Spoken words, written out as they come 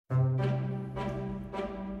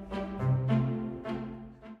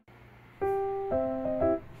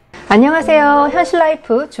안녕하세요.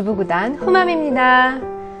 현실라이프 주부구단 후맘입니다.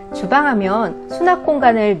 주방하면 수납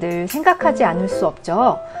공간을 늘 생각하지 않을 수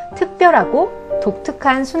없죠. 특별하고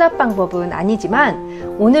독특한 수납 방법은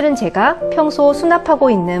아니지만 오늘은 제가 평소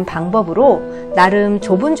수납하고 있는 방법으로 나름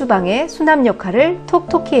좁은 주방의 수납 역할을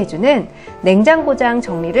톡톡히 해주는 냉장고장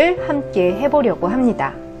정리를 함께 해보려고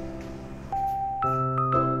합니다.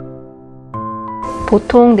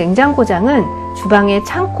 보통 냉장고장은 주방의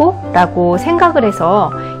창고라고 생각을 해서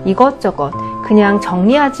이것저것 그냥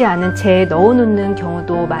정리하지 않은 채 넣어놓는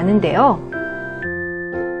경우도 많은데요.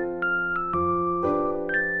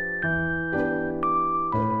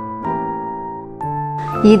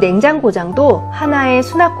 이 냉장고장도 하나의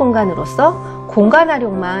수납 공간으로서 공간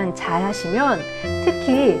활용만 잘 하시면,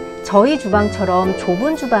 특히 저희 주방처럼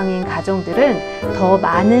좁은 주방인 가정들은 더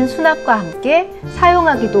많은 수납과 함께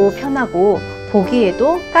사용하기도 편하고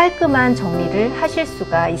보기에도 깔끔한 정리를 하실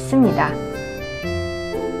수가 있습니다.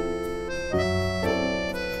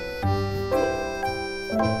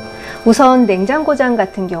 우선 냉장고장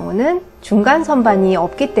같은 경우는 중간 선반이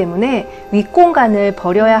없기 때문에 윗공간을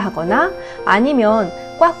버려야 하거나 아니면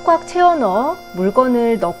꽉꽉 채워 넣어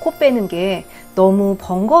물건을 넣고 빼는 게 너무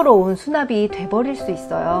번거로운 수납이 돼버릴 수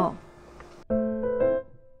있어요.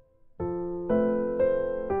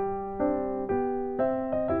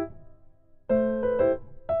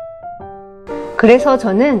 그래서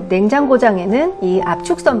저는 냉장고장에는 이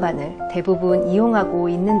압축선반을 대부분 이용하고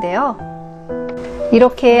있는데요.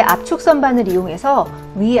 이렇게 압축선반을 이용해서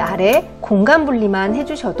위아래 공간 분리만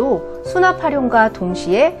해주셔도 수납 활용과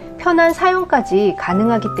동시에 편한 사용까지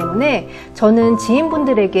가능하기 때문에 저는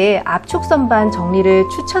지인분들에게 압축선반 정리를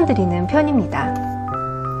추천드리는 편입니다.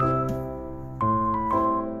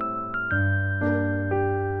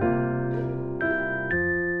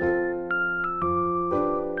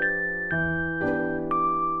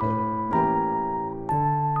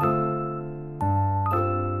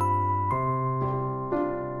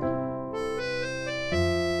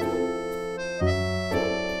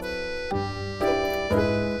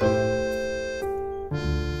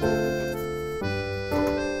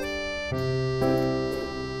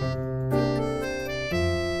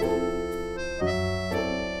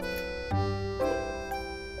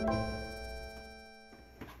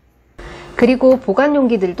 그리고 보관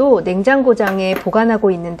용기들도 냉장고장에 보관하고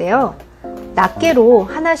있는데요. 낱개로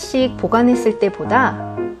하나씩 보관했을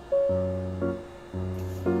때보다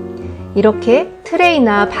이렇게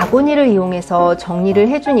트레이나 바구니를 이용해서 정리를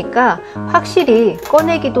해주니까 확실히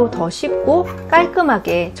꺼내기도 더 쉽고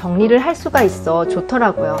깔끔하게 정리를 할 수가 있어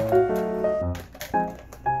좋더라고요.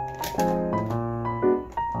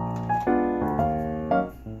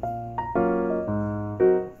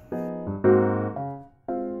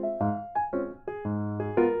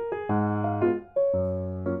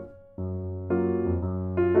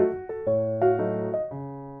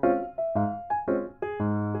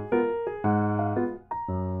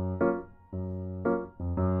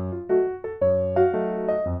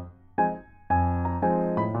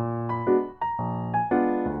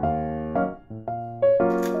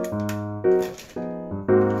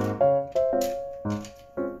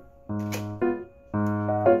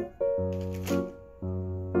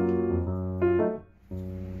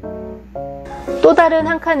 또 다른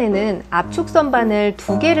한 칸에는 압축선반을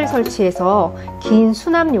 2개를 설치해서 긴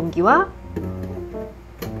수납용기와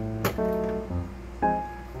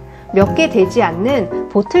몇 개 되지 않는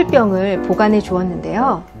보틀병을 보관해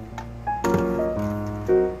주었는데요.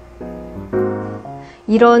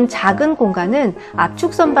 이런 작은 공간은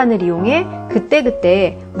압축선반을 이용해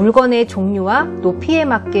그때그때 물건의 종류와 높이에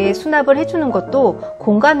맞게 수납을 해주는 것도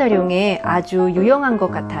공간 활용에 아주 유용한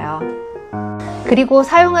것 같아요. 그리고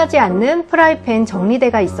사용하지 않는 프라이팬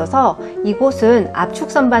정리대가 있어서 이곳은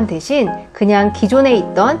압축선반 대신 그냥 기존에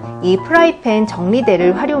있던 이 프라이팬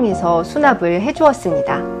정리대를 활용해서 수납을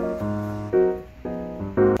해주었습니다.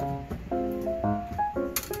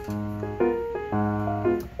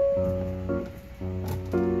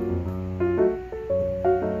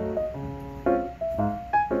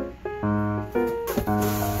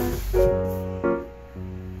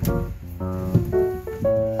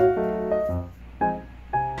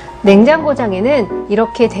 냉장고장에는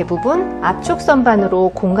이렇게 대부분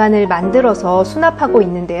압축선반으로 공간을 만들어서 수납하고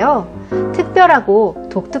있는데요. 특별하고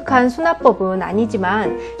독특한 수납법은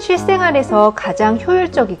아니지만 실생활에서 가장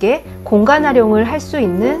효율적이게 공간 활용을 할 수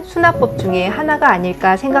있는 수납법 중에 하나가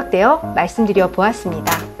아닐까 생각되어 말씀드려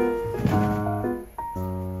보았습니다.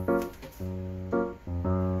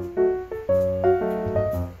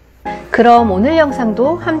 그럼 오늘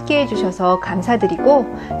영상도 함께 해주셔서 감사드리고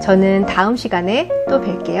저는 다음 시간에 또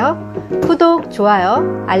뵐게요. 구독,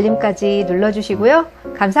 좋아요, 알림까지 눌러주시고요.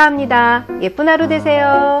 감사합니다. 예쁜 하루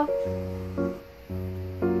되세요.